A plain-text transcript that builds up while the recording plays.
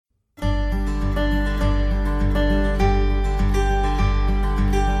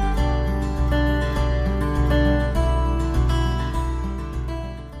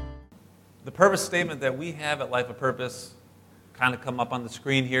purpose statement that we have at Life of Purpose kind of come up on the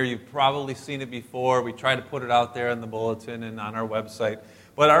screen here. You've probably seen it before. We try to put it out there in the bulletin and on our website.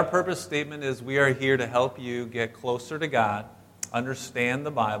 But our purpose statement is we are here to help you get closer to God, understand the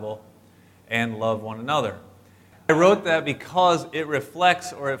Bible, and love one another. I wrote that because it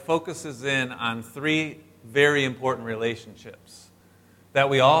reflects or it focuses in on three very important relationships that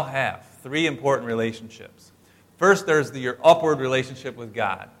we all have. Three important relationships. First, there's your upward relationship with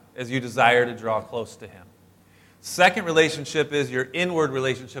God as you desire to draw close to Him. Second relationship is your inward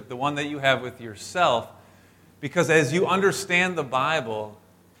relationship, the one that you have with yourself, because as you understand the Bible,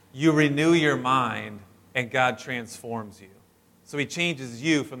 you renew your mind and God transforms you. So He changes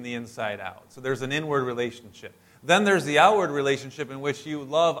you from the inside out. So there's an inward relationship. Then there's the outward relationship in which you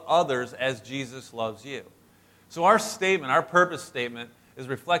love others as Jesus loves you. So our statement, our purpose statement, is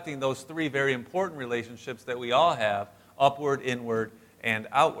reflecting those three very important relationships that we all have, upward, inward, and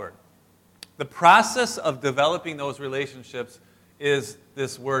outward. The process of developing those relationships is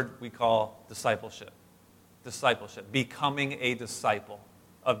this word we call discipleship. Discipleship, becoming a disciple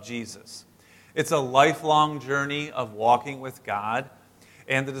of Jesus. It's a lifelong journey of walking with God,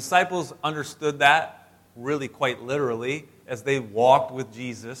 and the disciples understood that really quite literally as they walked with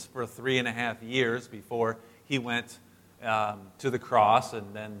Jesus for 3.5 years before He went to the cross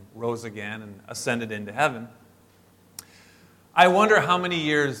and then rose again and ascended into heaven. I wonder how many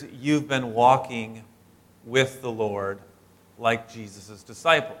years you've been walking with the Lord like Jesus'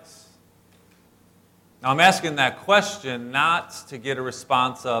 disciples. Now, I'm asking that question not to get a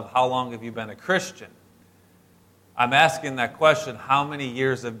response of how long have you been a Christian. I'm asking that question, how many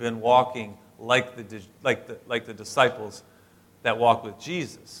years have been walking like the disciples that walked with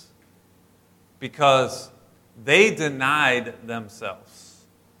Jesus? Because they denied themselves.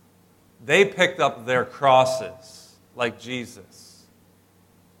 They picked up their crosses like Jesus.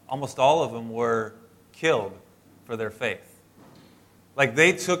 Almost all of them were killed for their faith. Like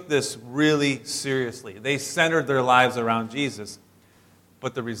they took this really seriously. They centered their lives around Jesus.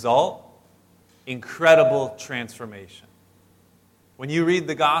 But the result? Incredible transformation. When you read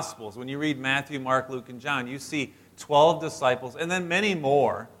the Gospels, when you read Matthew, Mark, Luke, and John, you see 12 disciples and then many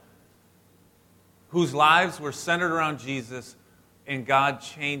more whose lives were centered around Jesus, and God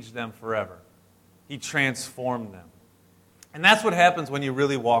changed them forever. He transformed them. And that's what happens when you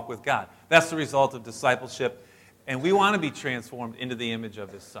really walk with God. That's the result of discipleship. And we want to be transformed into the image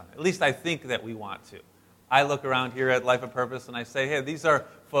of His Son. At least I think that we want to. I look around here at Life of Purpose and I say, hey, these are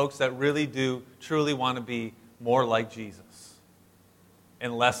folks that really do truly want to be more like Jesus.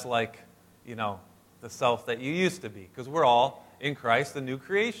 And less like, the self that you used to be. Because we're all in Christ, the new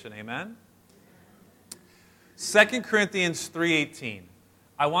creation. Amen? 2 Corinthians 3:18.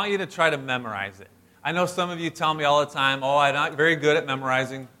 I want you to try to memorize it. I know some of you tell me all the time, I'm not very good at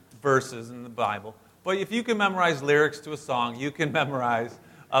memorizing verses in the Bible. But if you can memorize lyrics to a song, you can memorize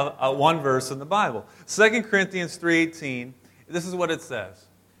one verse in the Bible. 2 Corinthians 3:18, this is what it says.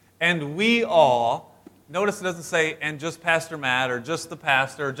 And we all, notice it doesn't say, and just Pastor Matt, or just the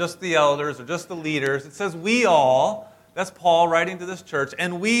pastor, or just the elders, or just the leaders. It says we all, that's Paul writing to this church,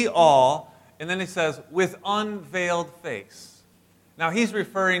 and we all, and then he says, with unveiled face. Now he's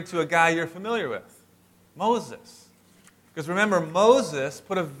referring to a guy you're familiar with. Moses. Because remember, Moses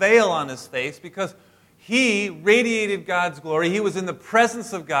put a veil on his face because he radiated God's glory. He was in the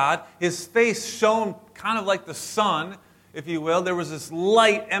presence of God. His face shone kind of like the sun, if you will. There was this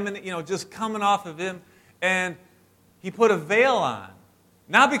light just coming off of him. And he put a veil on.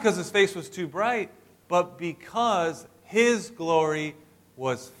 Not because his face was too bright, but because his glory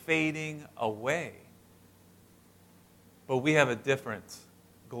was fading away. But we have a different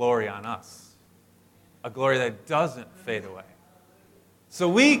glory on us. A glory that doesn't fade away. So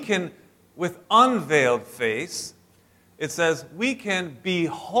we can, with unveiled face, it says we can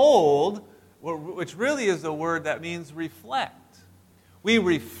behold, which really is a word that means reflect. We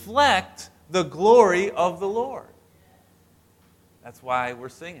reflect the glory of the Lord. That's why we're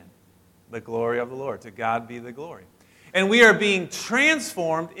singing, the glory of the Lord. To God be the glory. And we are being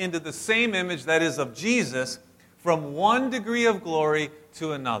transformed into the same image that is of Jesus from one degree of glory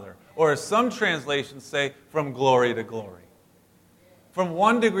to another. Or as some translations say, from glory to glory. From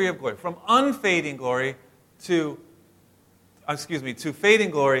one degree of glory. From unfading glory to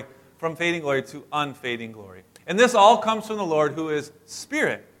fading glory. From fading glory to unfading glory. And this all comes from the Lord who is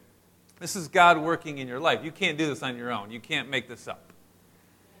Spirit. This is God working in your life. You can't do this on your own. You can't make this up.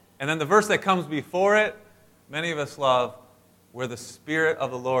 And then the verse that comes before it, many of us love, where the Spirit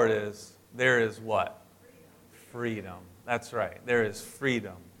of the Lord is, there is what? Freedom. That's right. There is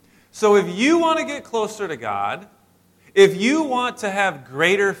freedom. So if you want to get closer to God, If you want to have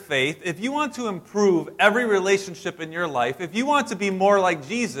greater faith, if you want to improve every relationship in your life, if you want to be more like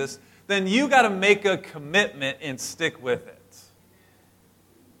Jesus, then you got to make a commitment and stick with it.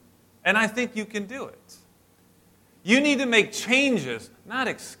 And I think you can do it. You need to make changes, not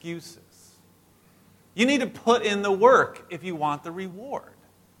excuses. You need to put in the work if you want the reward.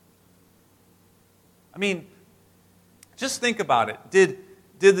 I mean, just think about it. Did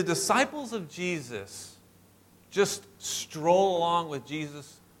the disciples of Jesus just stroll along with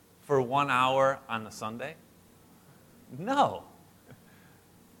Jesus for 1 hour on a Sunday? No.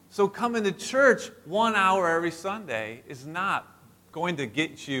 So coming to church 1 hour every Sunday is not going to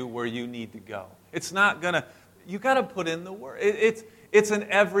get you where you need to go. It's not going to, you got to put in the work. It's an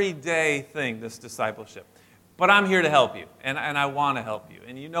everyday thing, this discipleship. But I'm here to help you, and I want to help you.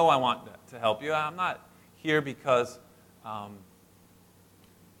 And you know I want to help you. I'm not here because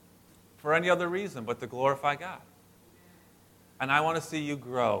for any other reason but to glorify God. And I want to see you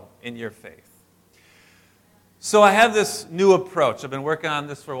grow in your faith. So I have this new approach. I've been working on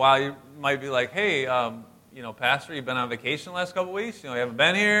this for a while. You might be like, hey, Pastor, you've been on vacation the last couple of weeks. You haven't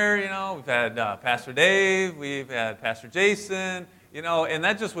been here. We've had Pastor Dave. We've had Pastor Jason. And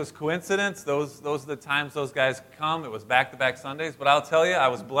that just was coincidence. Those are the times those guys come. It was back-to-back Sundays. But I'll tell you, I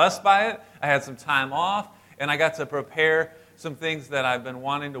was blessed by it. I had some time off, and I got to prepare some things that I've been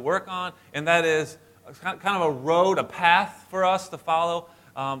wanting to work on, and that is kind of a road, a path for us to follow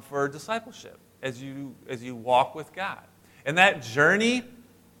for discipleship as you walk with God. And that journey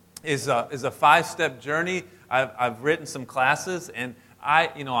is a 5-step journey. I've written some classes, and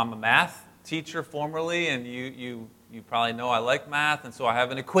I'm a math teacher formerly, and you probably know I like math, and so I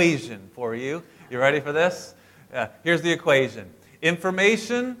have an equation for you. You ready for this? Here's the equation.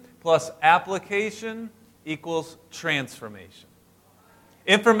 Information plus application equals transformation.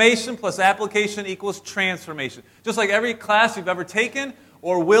 Information plus application equals transformation. Just like every class you've ever taken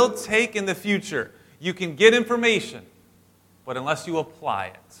or will take in the future, you can get information, but unless you apply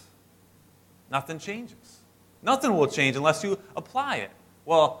it, nothing changes. Nothing will change unless you apply it.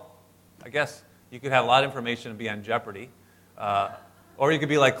 Well, I guess you could have a lot of information and be on Jeopardy. Or you could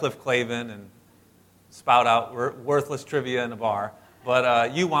be like Cliff Clavin and spout out worthless trivia in a bar.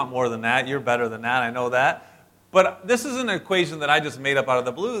 But you want more than that. You're better than that. I know that. But this is an equation that I just made up out of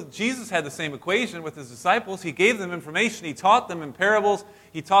the blue. Jesus had the same equation with his disciples. He gave them information. He taught them in parables.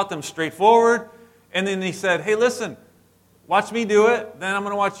 He taught them straightforward. And then he said, hey, listen, watch me do it. Then I'm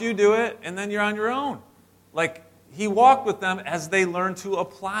going to watch you do it. And then you're on your own. Like, he walked with them as they learned to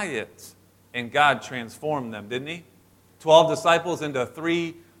apply it. And God transformed them, didn't he? 12 disciples into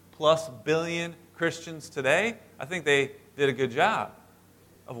 3+ billion Christians today. I think they did a good job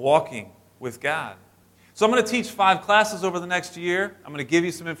of walking with God. So I'm going to teach 5 classes over the next year. I'm going to give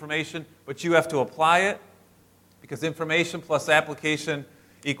you some information, but you have to apply it because information plus application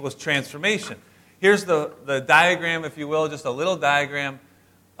equals transformation. Here's the diagram, if you will, just a little diagram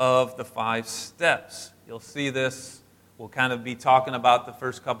of the 5 steps. You'll see this. We'll kind of be talking about the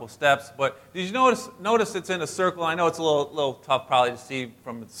first couple steps. But did you notice it's in a circle? I know it's a little tough probably to see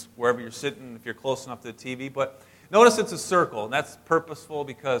from wherever you're sitting if you're close enough to the TV. But notice it's a circle, and that's purposeful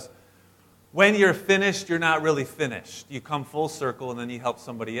because when you're finished, you're not really finished. You come full circle, and then you help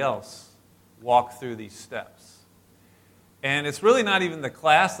somebody else walk through these steps. And it's really not even the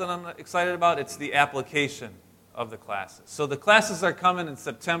class that I'm excited about. It's the application of the classes. So the classes are coming in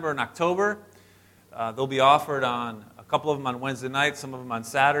September and October. They'll be offered on a couple of them on Wednesday nights, some of them on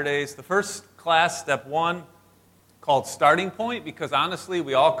Saturdays. The first class, step 1, called Starting Point, because honestly,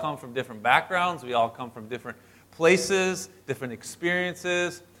 we all come from different backgrounds. We all come from different places, different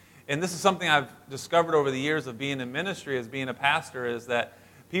experiences. And this is something I've discovered over the years of being in ministry as being a pastor, is that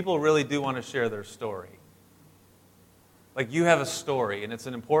people really do want to share their story. Like, you have a story, and it's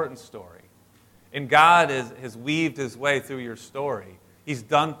an important story. And God has weaved his way through your story. He's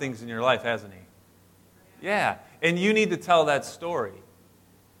done things in your life, hasn't he? Yeah, and you need to tell that story.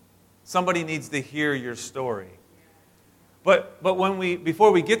 Somebody needs to hear your story. But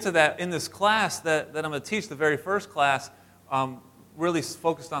before we get to that, in this class that I'm going to teach, the very first class, really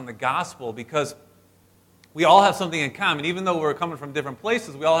focused on the gospel, because we all have something in common. Even though we're coming from different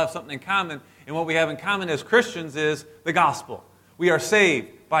places, we all have something in common. And what we have in common as Christians is the gospel. We are saved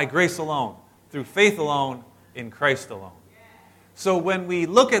by grace alone, through faith alone, in Christ alone. So when we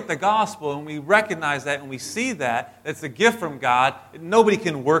look at the gospel and we recognize that and we see that, it's a gift from God. Nobody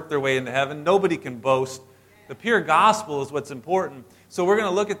can work their way into heaven. Nobody can boast. The pure gospel is what's important. So we're going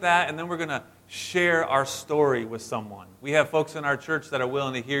to look at that, and then we're going to share our story with someone. We have folks in our church that are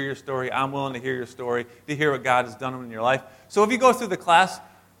willing to hear your story. I'm willing to hear your story, to hear what God has done in your life. So if you go through the class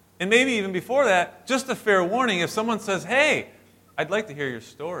And maybe even before that, just a fair warning, if someone says, hey, I'd like to hear your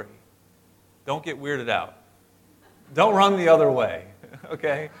story, don't get weirded out. Don't run the other way,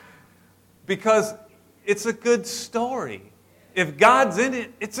 okay? Because it's a good story. If God's in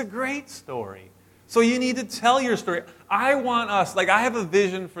it, it's a great story. So you need to tell your story. I want us, I have a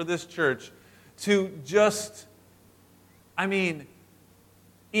vision for this church to just,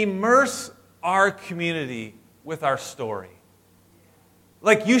 immerse our community with our story.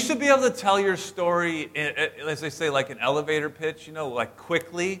 You should be able to tell your story, as they say, like an elevator pitch,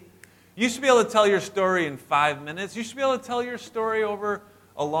 quickly. You should be able to tell your story in 5 minutes. You should be able to tell your story over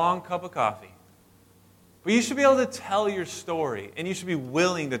a long cup of coffee. But you should be able to tell your story, and you should be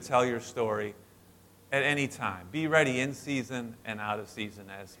willing to tell your story at any time. Be ready in season and out of season,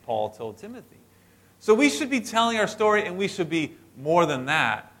 as Paul told Timothy. So we should be telling our story, and we should be more than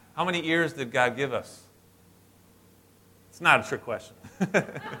that. How many ears did God give us? It's not a trick question.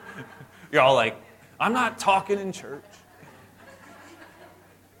 You're all like, I'm not talking in church.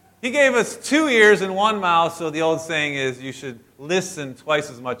 He gave us 2 ears and 1 mouth, so the old saying is you should listen twice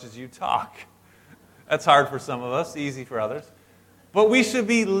as much as you talk. That's hard for some of us, easy for others. But we should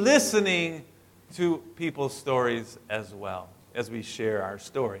be listening to people's stories as well as we share our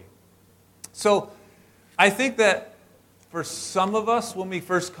story. So I think that for some of us, when we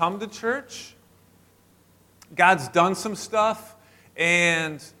first come to church, God's done some stuff,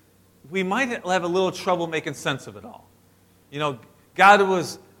 and we might have a little trouble making sense of it all. God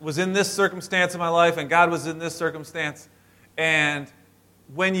was in this circumstance in my life, and God was in this circumstance. And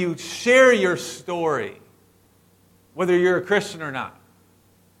when you share your story, whether you're a Christian or not,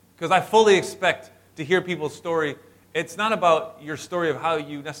 because I fully expect to hear people's story, it's not about your story of how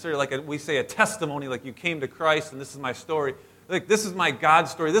you necessarily, we say a testimony, like you came to Christ and this is my story. This is my God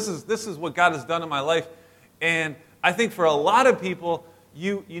story. This is what God has done in my life. And I think for a lot of people,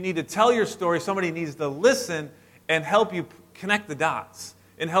 you need to tell your story. Somebody needs to listen and help you connect the dots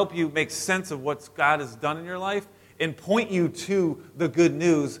and help you make sense of what God has done in your life and point you to the good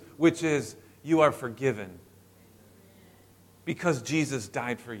news, which is you are forgiven. Because Jesus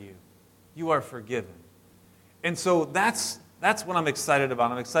died for you. You are forgiven. And so that's what I'm excited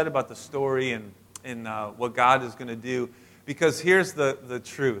about. I'm excited about the story and what God is going to do. Because here's the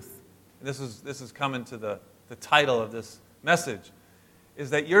truth. And this is coming to the title of this message. Is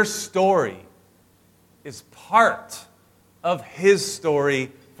that your story is part of His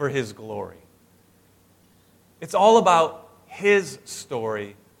story for His glory. It's all about His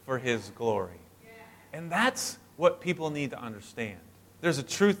story for His glory. And that's what people need to understand. There's a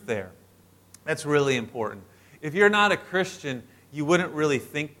truth there that's really important. If you're not a Christian, you wouldn't really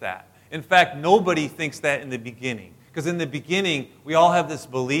think that. In fact, nobody thinks that in the beginning. Because in the beginning, we all have this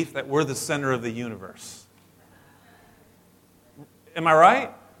belief that we're the center of the universe. Am I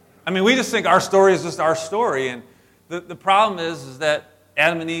right? We just think our story is just our story. And the problem is that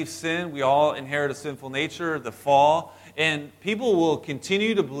Adam and Eve sinned. We all inherit a sinful nature, the fall. And people will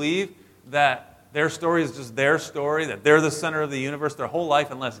continue to believe that their story is just their story, that they're the center of the universe their whole life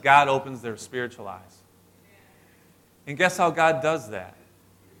unless God opens their spiritual eyes. And guess how God does that?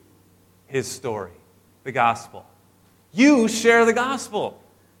 His story, the gospel. You share the gospel.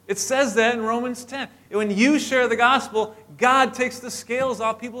 It says that in Romans 10. When you share the gospel, God takes the scales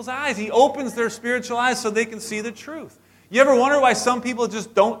off people's eyes. He opens their spiritual eyes so they can see the truth. You ever wonder why some people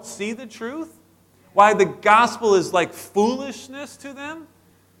just don't see the truth? Why the gospel is like foolishness to them?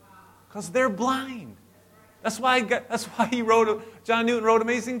 Because they're blind. That's why John Newton wrote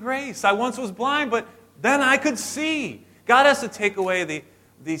Amazing Grace. I once was blind, but then I could see. God has to take away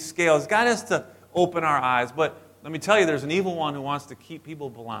these scales. God has to open our eyes. But let me tell you, there's an evil one who wants to keep people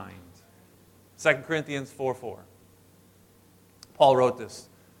blind. 2 Corinthians 4:4. Paul wrote this.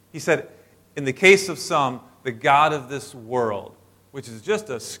 He said, in the case of some, the God of this world, which is just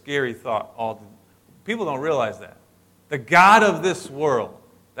a scary thought. People don't realize that. The God of this world,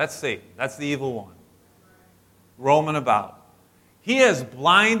 that's Satan. That's the evil one. Roaming about. He has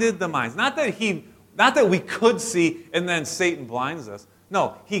blinded the minds. Not that we could see and then Satan blinds us.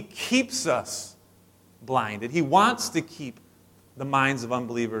 No, he keeps us blinded. He wants to keep the minds of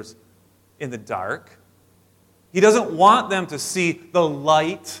unbelievers in the dark. He doesn't want them to see the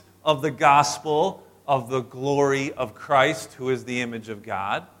light of the gospel of the glory of Christ, who is the image of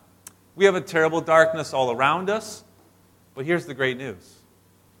God. We have a terrible darkness all around us, but here's the great news.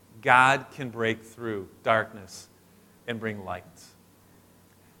 God can break through darkness and bring light.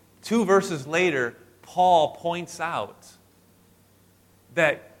 2 verses later, Paul points out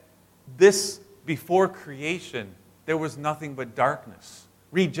that before creation, there was nothing but darkness.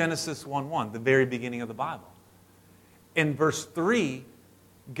 Read Genesis 1:1, the very beginning of the Bible. In verse 3,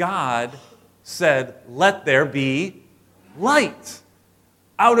 God said, let there be light.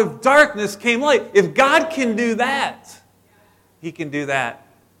 Out of darkness came light. If God can do that, he can do that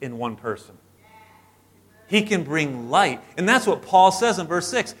in one person. He can bring light. And that's what Paul says in verse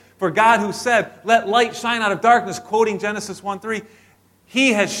 6. For God who said, let light shine out of darkness, quoting Genesis 1:3,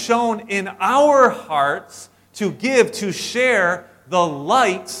 he has shown in our hearts to give, to share the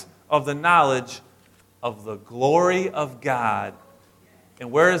light of the knowledge of the glory of God.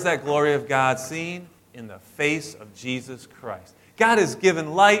 And where is that glory of God seen? In the face of Jesus Christ. God has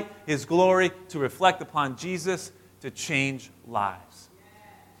given light, his glory, to reflect upon Jesus, to change lives.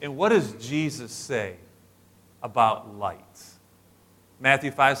 And what does Jesus say about light?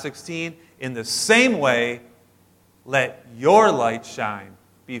 Matthew 5:16, in the same way, let your light shine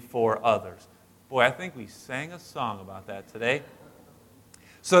before others. Boy, I think we sang a song about that today.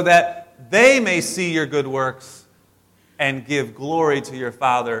 So that they may see your good works and give glory to your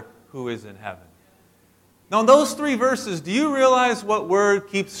Father who is in heaven. Now, in those three verses, do you realize what word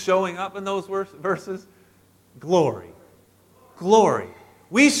keeps showing up in those verses? Glory. Glory.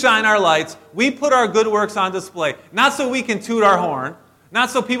 We shine our lights. We put our good works on display. Not so we can toot our horn. Not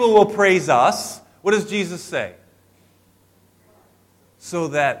so people will praise us. What does Jesus say? So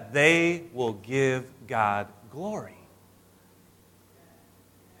that they will give God glory.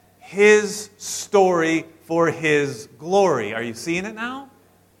 His story for his glory. Are you seeing it now?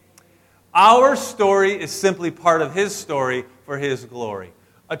 Our story is simply part of his story for his glory.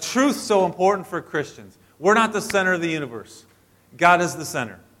 A truth so important for Christians. We're not the center of the universe. God is the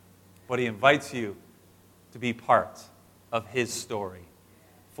center. But he invites you to be part of his story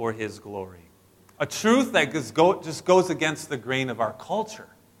for his glory. A truth that just goes against the grain of our culture.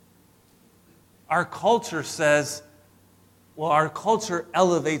 Our culture says, well, our culture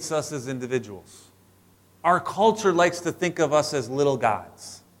elevates us as individuals. Our culture likes to think of us as little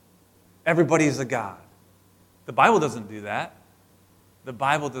gods. Everybody's a god. The Bible doesn't do that. The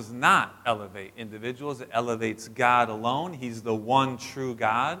Bible does not elevate individuals. It elevates God alone. He's the one true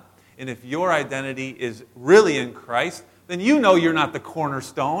God. And if your identity is really in Christ, then you know you're not the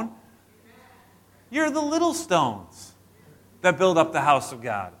cornerstone. You're the little stones that build up the house of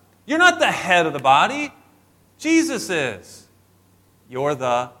God. You're not the head of the body. Jesus is. You're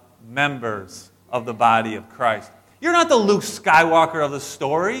the members of the body of Christ. You're not the Luke Skywalker of the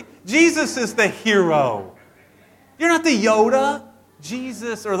story. Jesus is the hero. You're not the Yoda.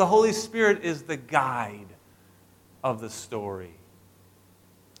 Jesus or the Holy Spirit is the guide of the story.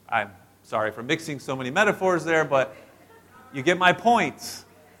 I'm sorry for mixing so many metaphors there, but you get my point.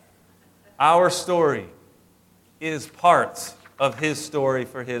 Our story is part of his story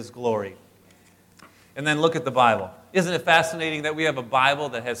for his glory. And then look at the Bible. Isn't it fascinating that we have a Bible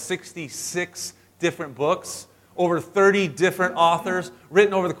that has 66 different books, over 30 different authors,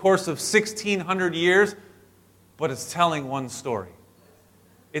 written over the course of 1,600 years, but it's telling one story.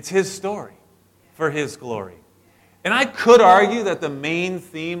 It's his story for his glory. And I could argue that the main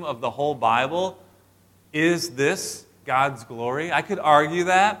theme of the whole Bible is this, God's glory. I could argue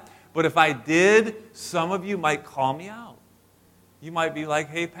that. But if I did, some of you might call me out. You might be like,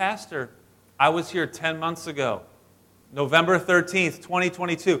 hey, Pastor, I was here 10 months ago, November 13th,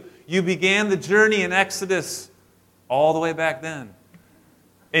 2022. You began the journey in Exodus all the way back then.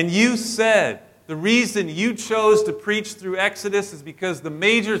 And you said the reason you chose to preach through Exodus is because the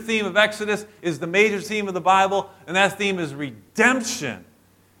major theme of Exodus is the major theme of the Bible, and that theme is redemption.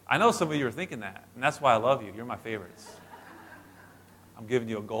 I know some of you are thinking that, and that's why I love you. You're my favorites. I'm giving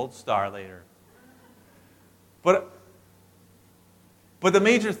you a gold star later. But the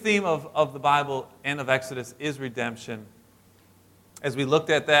major theme of the Bible and of Exodus is redemption. As we looked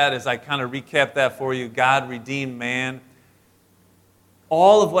at that, as I kind of recapped that for you, God redeemed man.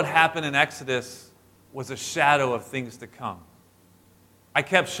 All of what happened in Exodus was a shadow of things to come. I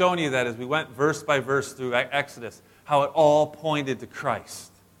kept showing you that as we went verse by verse through Exodus, how it all pointed to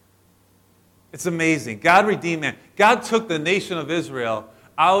Christ. It's amazing. God redeemed man. God took the nation of Israel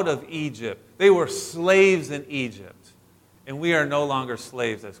out of Egypt. They were slaves in Egypt. And we are no longer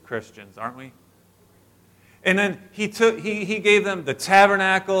slaves as Christians, aren't we? And then he gave them the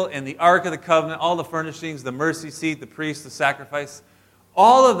tabernacle and the Ark of the Covenant, all the furnishings, the mercy seat, the priest, the sacrifice.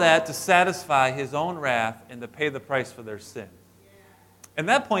 All of that to satisfy his own wrath and to pay the price for their sin. And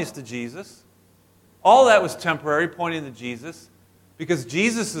that points to Jesus. All that was temporary, pointing to Jesus, because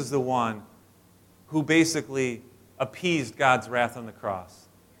Jesus is the one who basically appeased God's wrath on the cross.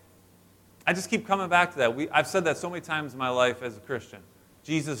 I just keep coming back to that. I've said that so many times in my life as a Christian.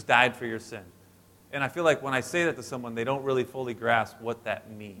 Jesus died for your sin. And I feel like when I say that to someone, they don't really fully grasp what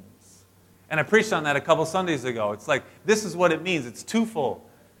that means. And I preached on that a couple Sundays ago. It's like, this is what it means. It's twofold.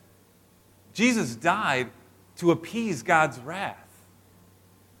 Jesus died to appease God's wrath.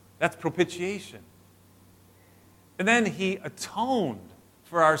 That's propitiation. And then he atoned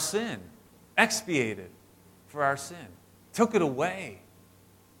for our sin, expiated for our sin, took it away.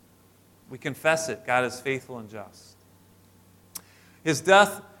 We confess it. God is faithful and just. His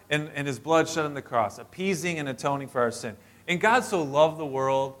death and his blood shed on the cross, appeasing and atoning for our sin. And God so loved the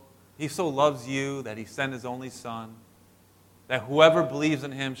world, he so loves you that he sent his only Son, that whoever believes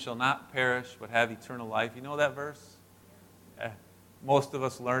in him shall not perish but have eternal life. You know that verse? Most of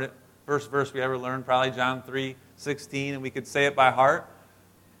us learn it. First verse we ever learned, probably John 3:16, and we could say it by heart.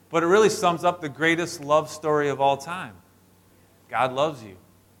 But it really sums up the greatest love story of all time. God loves you,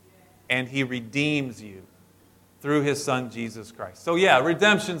 and he redeems you through his Son, Jesus Christ. So yeah,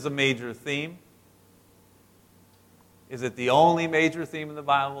 redemption's a major theme. Is it the only major theme in the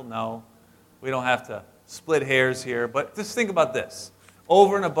Bible? No. We don't have to split hairs here. But just think about this.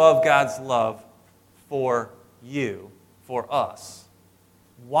 Over and above God's love for you, for us,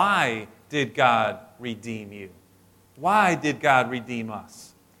 why did God redeem you? Why did God redeem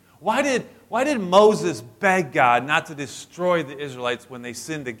us? Why did Moses beg God not to destroy the Israelites when they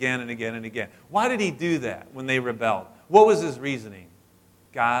sinned again and again and again? Why did he do that when they rebelled? What was his reasoning?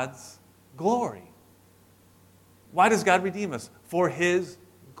 God's glory. Why does God redeem us? For his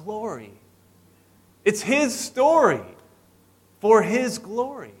glory. It's his story for his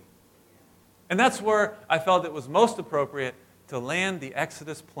glory. And that's where I felt it was most appropriate to land the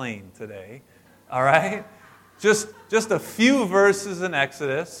Exodus plane today. All right? Just a few verses in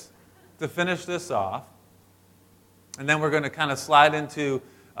Exodus to finish this off. And then we're going to kind of slide into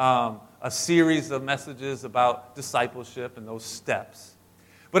a series of messages about discipleship and those steps.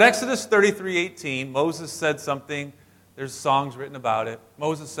 But Exodus 33:18, Moses said something. There's songs written about it.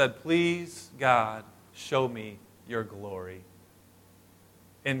 Moses said, "Please, God, show me your glory."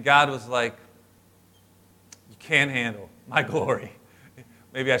 And God was like, "You can't handle my glory."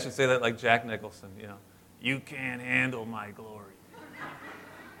 Maybe I should say that like Jack Nicholson, you know. "You can't handle my glory."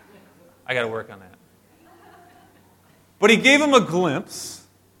 I got to work on that. But he gave him a glimpse.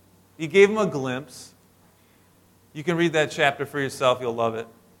 He gave him a glimpse. You can read that chapter for yourself. You'll love it.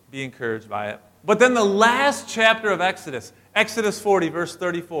 Be encouraged by it. But then the last chapter of Exodus, Exodus 40, verse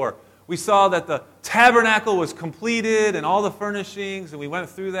 34, we saw that the tabernacle was completed and all the furnishings, and we went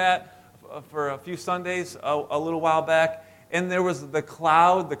through that for a few Sundays a little while back. And there was the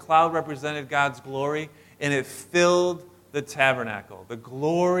cloud. The cloud represented God's glory, and it filled the tabernacle. The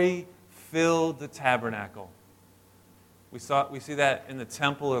glory filled the tabernacle. We see that in the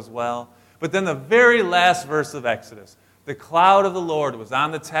temple as well. But then the very last verse of Exodus, the cloud of the Lord was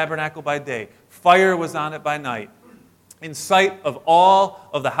on the tabernacle by day. Fire was on it by night, in sight of all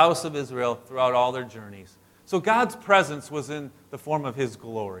of the house of Israel throughout all their journeys. So God's presence was in the form of his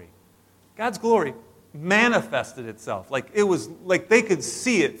glory. God's glory manifested itself. It was like they could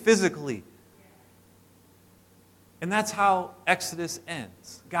see it physically. And that's how Exodus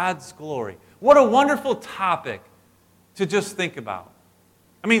ends. God's glory. What a wonderful topic to just think about.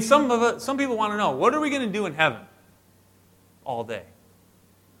 I mean, some people want to know, what are we going to do in heaven all day?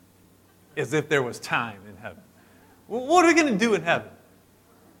 As if there was time in heaven. What are we going to do in heaven?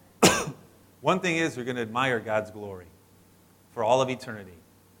 One thing is, we're going to admire God's glory for all of eternity.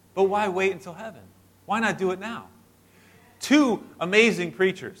 But why wait until heaven? Why not do it now? Two amazing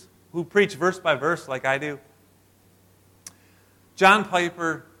preachers who preach verse by verse like I do. John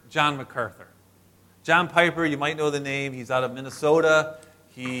Piper, John MacArthur. John Piper, you might know the name. He's out of Minnesota.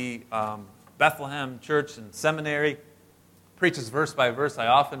 He, Bethlehem Church and Seminary, preaches verse by verse. I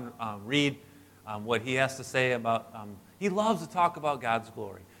often read what he has to say about, he loves to talk about God's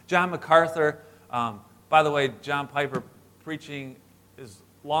glory. John MacArthur, by the way, John Piper preaching as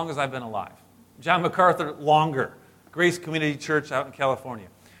long as I've been alive. John MacArthur, longer. Grace Community Church out in California.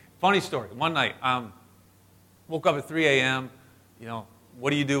 Funny story. One night, woke up at 3 a.m., you know,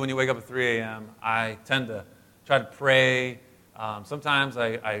 what do you do when you wake up at 3 a.m.? I tend to try to pray. Sometimes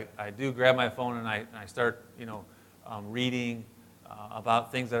I do grab my phone and I start, reading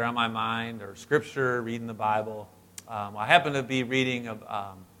about things that are on my mind or scripture, reading the Bible. I happen to be reading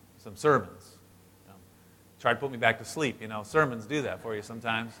some sermons. Try to put me back to sleep. Sermons do that for you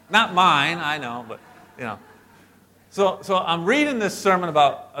sometimes. Not mine, I know, but, So I'm reading this sermon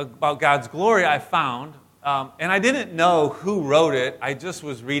about God's glory I found. And I didn't know who wrote it. I just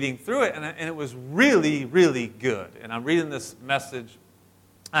was reading through it, and it was really, really good. And I'm reading this message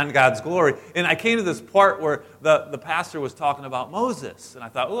on God's glory. And I came to this part where the pastor was talking about Moses. And I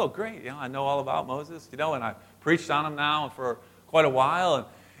thought, oh, great. I know all about Moses. And I preached on him now for quite a while.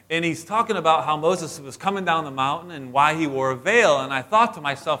 And he's talking about how Moses was coming down the mountain and why he wore a veil. And I thought to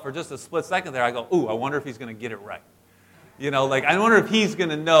myself for just a split second there, I go, ooh, I wonder if he's going to get it right. I wonder if he's going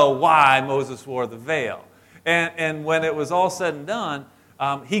to know why Moses wore the veil. And when it was all said and done,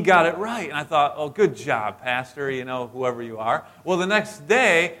 he got it right. And I thought, oh, good job, Pastor, whoever you are. Well, the next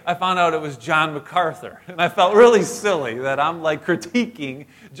day, I found out it was John MacArthur. And I felt really silly that I'm critiquing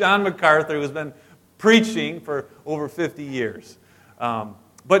John MacArthur, who's been preaching for over 50 years.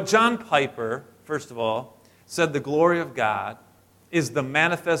 But John Piper, first of all, said the glory of God is the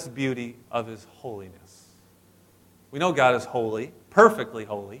manifest beauty of His holiness. We know God is holy, perfectly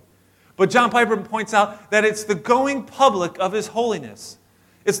holy. But John Piper points out that it's the going public of His holiness.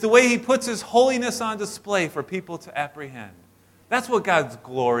 It's the way He puts His holiness on display for people to apprehend. That's what God's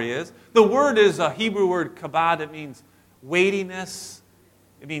glory is. The word is a Hebrew word, kabod. It means weightiness.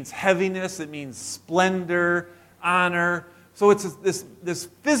 It means heaviness. It means splendor, honor. So it's this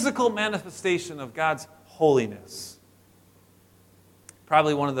physical manifestation of God's holiness.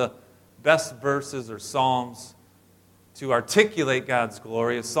 Probably one of the best verses or psalms to articulate God's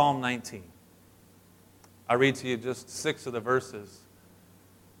glory is Psalm 19. I'll read to you just 6 of the verses.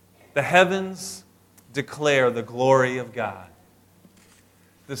 The heavens declare the glory of God.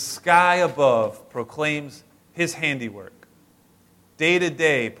 The sky above proclaims His handiwork. Day to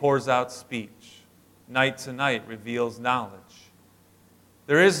day pours out speech. Night to night reveals knowledge.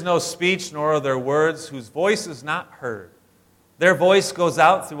 There is no speech, nor are there words whose voice is not heard. Their voice goes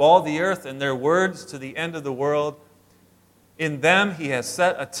out through all the earth, and their words to the end of the world. In them He has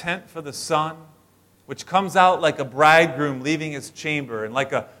set a tent for the sun, which comes out like a bridegroom leaving his chamber, and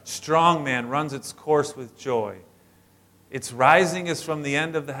like a strong man runs its course with joy. Its rising is from the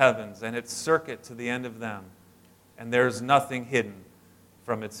end of the heavens, and its circuit to the end of them, and there is nothing hidden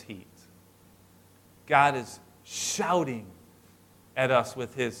from its heat. God is shouting at us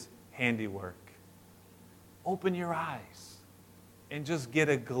with His handiwork. Open your eyes and just get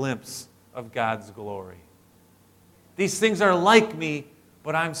a glimpse of God's glory. These things are like me,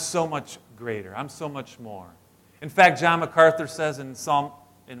 but I'm so much greater. I'm so much more. In fact, John MacArthur says in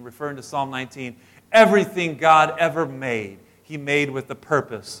referring to Psalm 19, everything God ever made, He made with the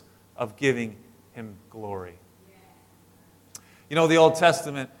purpose of giving Him glory. The Old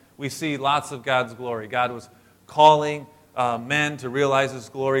Testament, we see lots of God's glory. God was calling men to realize His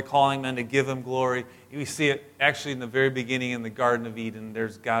glory, calling men to give Him glory. We see it actually in the very beginning in the Garden of Eden.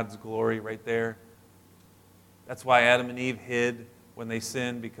 There's God's glory right there. That's why Adam and Eve hid when they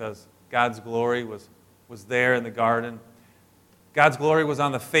sinned, because God's glory was there in the garden. God's glory was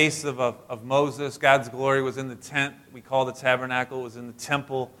on the face of Moses. God's glory was in the tent we call the tabernacle. It was in the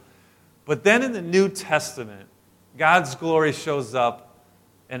temple. But then in the New Testament, God's glory shows up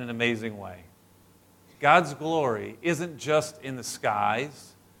in an amazing way. God's glory isn't just in the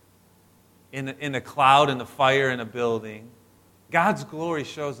skies, in a cloud, in a fire, in a building. God's glory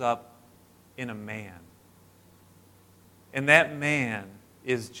shows up in a man. And that man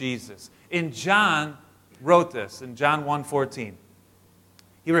is Jesus. And John wrote this in John 1:14.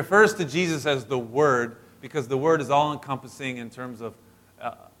 He refers to Jesus as the Word because the Word is all-encompassing in terms of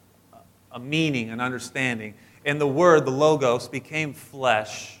a meaning, an understanding. And the Word, the Logos, became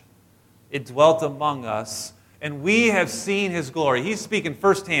flesh. It dwelt among us, and we have seen His glory. He's speaking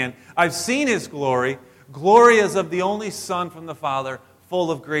firsthand. I've seen His glory. Glory as of the only Son from the Father,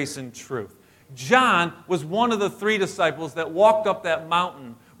 full of grace and truth. John was one of the 3 disciples that walked up that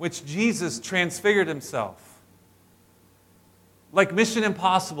mountain which Jesus transfigured Himself. Like Mission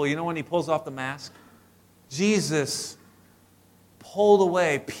Impossible, when He pulls off the mask? Jesus peeled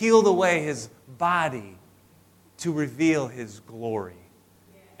away His body to reveal His glory.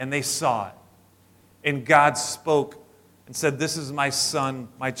 And they saw it. And God spoke and said, this is my Son,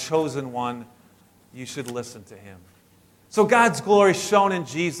 my chosen one. You should listen to Him. So God's glory shone in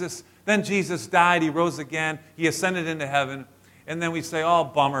Jesus. Then Jesus died. He rose again. He ascended into heaven. And then we say, oh,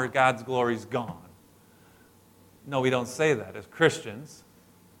 bummer, God's glory's gone. No, we don't say that as Christians,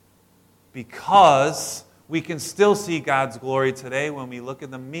 because we can still see God's glory today when we look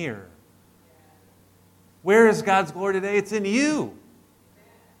in the mirror. Where is God's glory today? It's in you.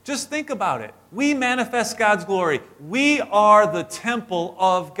 Just think about it. We manifest God's glory. We are the temple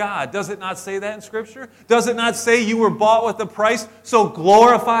of God. Does it not say that in Scripture? Does it not say you were bought with a price, so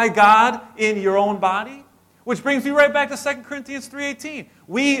glorify God in your own body? Which brings me right back to 2 Corinthians 3:18.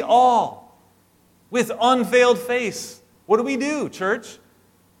 We all, with unveiled face, what do, church?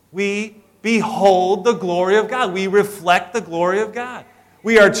 We behold the glory of God. We reflect the glory of God.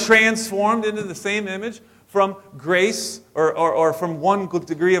 We are transformed into the same image from grace or from one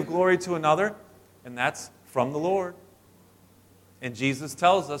degree of glory to another, and that's from the Lord. And Jesus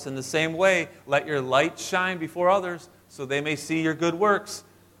tells us in the same way, let your light shine before others so they may see your good works.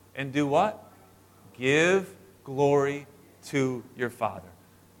 And do what? Give glory to your Father.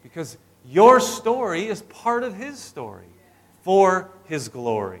 Because your story is part of His story for His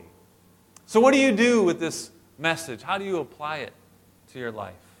glory. So what do you do with this message? How do you apply it to your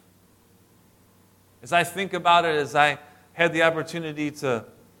life? As I think about it, as I had the opportunity to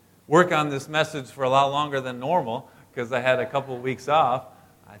work on this message for a lot longer than normal, because I had a couple of weeks off,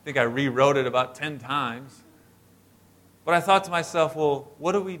 I think I rewrote it about 10 times. But I thought to myself, well,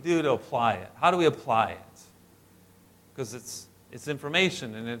 what do we do to apply it? How do we apply it? Because it's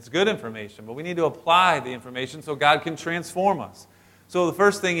information, and it's good information, but we need to apply the information so God can transform us. So the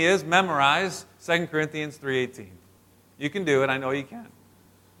first thing is memorize 2 Corinthians 3:18. You can do it. I know you can.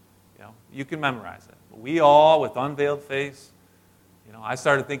 You can memorize it. But we all, with unveiled face, I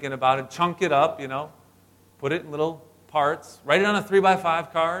started thinking about it. Chunk it up, put it in little parts. Write it on a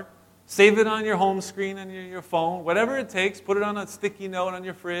 3x5 card. Save it on your home screen on your phone. Whatever it takes, put it on a sticky note on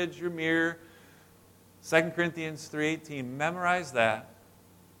your fridge, your mirror. 2 Corinthians 3:18. Memorize that.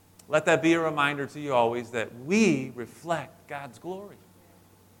 Let that be a reminder to you always that we reflect God's glory.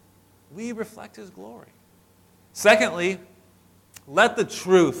 We reflect His glory. Secondly, let the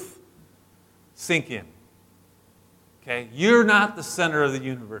truth sink in. Okay? You're not the center of the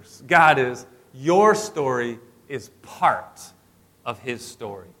universe. God is. Your story is part of His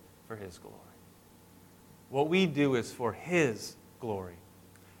story for His glory. What we do is for His glory.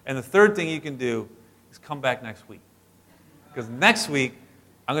 And the third thing you can do is come back next week. Because next week,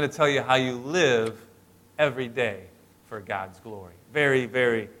 I'm going to tell you how you live every day for God's glory. Very,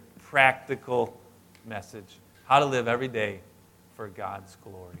 very practical message. How to live every day for God's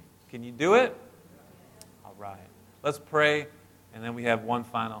glory. Can you do it? All right. Let's pray, and then we have one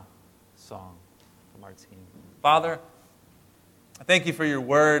final song from our team. Father, I thank you for your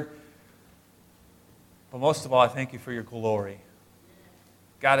word, but most of all, I thank you for your glory.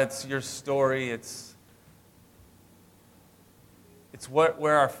 God, it's your story. It's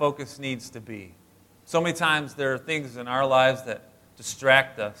where our focus needs to be. So many times there are things in our lives that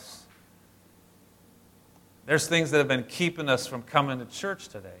distract us. There's things that have been keeping us from coming to church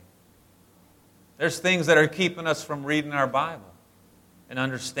today. There's things that are keeping us from reading our Bible and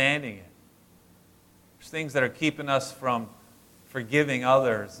understanding it. There's things that are keeping us from forgiving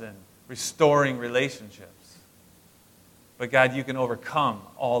others and restoring relationships. But God, you can overcome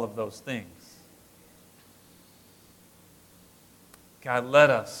all of those things. God, let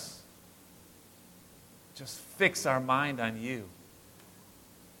us just fix our mind on you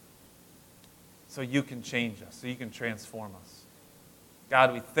so you can change us, so you can transform us.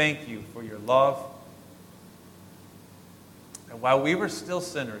 God, we thank you for your love. And while we were still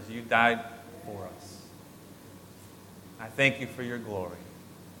sinners, you died for us. I thank you for your glory.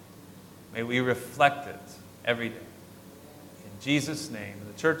 May we reflect it every day. In Jesus' name,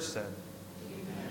 the church said,